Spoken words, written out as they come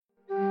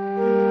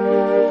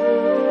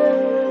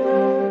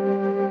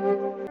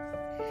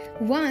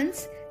Once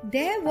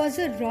there was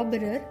a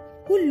robber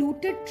who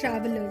looted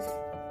travelers.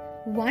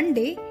 One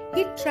day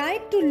he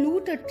tried to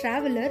loot a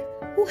traveler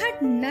who had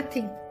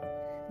nothing.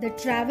 The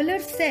traveler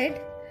said,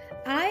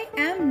 "I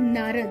am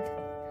Narad.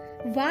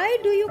 Why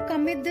do you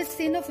commit the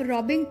sin of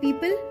robbing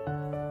people?"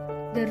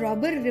 The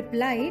robber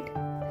replied,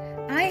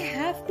 "I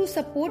have to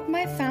support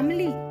my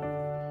family."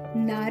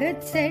 Narad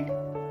said,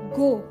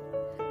 "Go,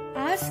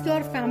 ask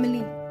your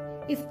family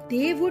if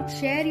they would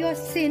share your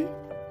sin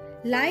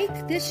like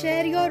they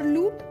share your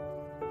loot."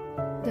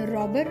 The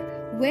robber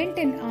went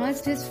and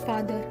asked his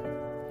father,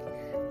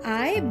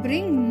 "I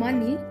bring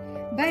money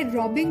by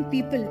robbing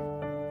people.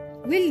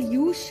 Will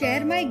you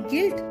share my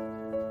guilt?"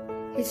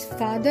 His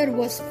father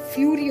was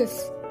furious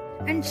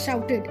and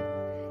shouted,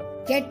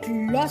 "Get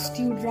lost,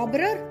 you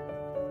robber!"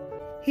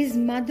 His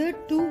mother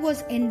too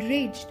was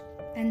enraged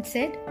and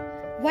said,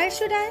 "Why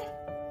should I?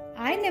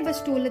 I never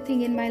stole a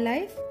thing in my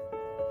life."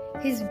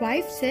 His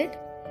wife said,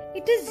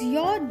 "It is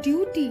your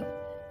duty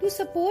to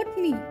support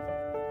me."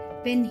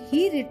 When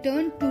he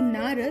returned to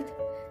Narad,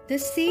 the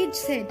sage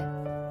said,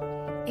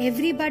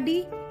 "Everybody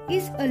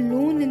is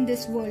alone in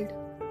this world.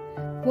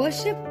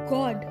 Worship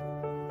God.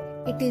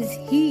 It is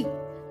He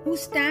who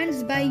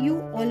stands by you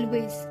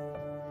always."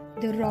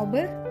 The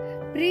robber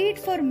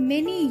prayed for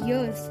many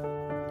years,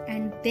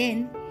 and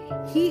then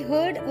he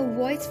heard a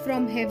voice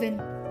from heaven.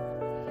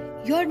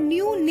 "Your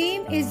new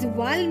name is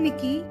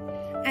Valmiki,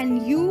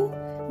 and you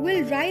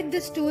will write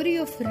the story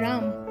of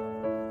Ram."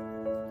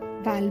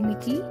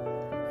 Valmiki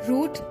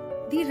wrote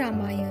the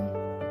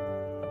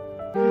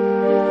Ramayana.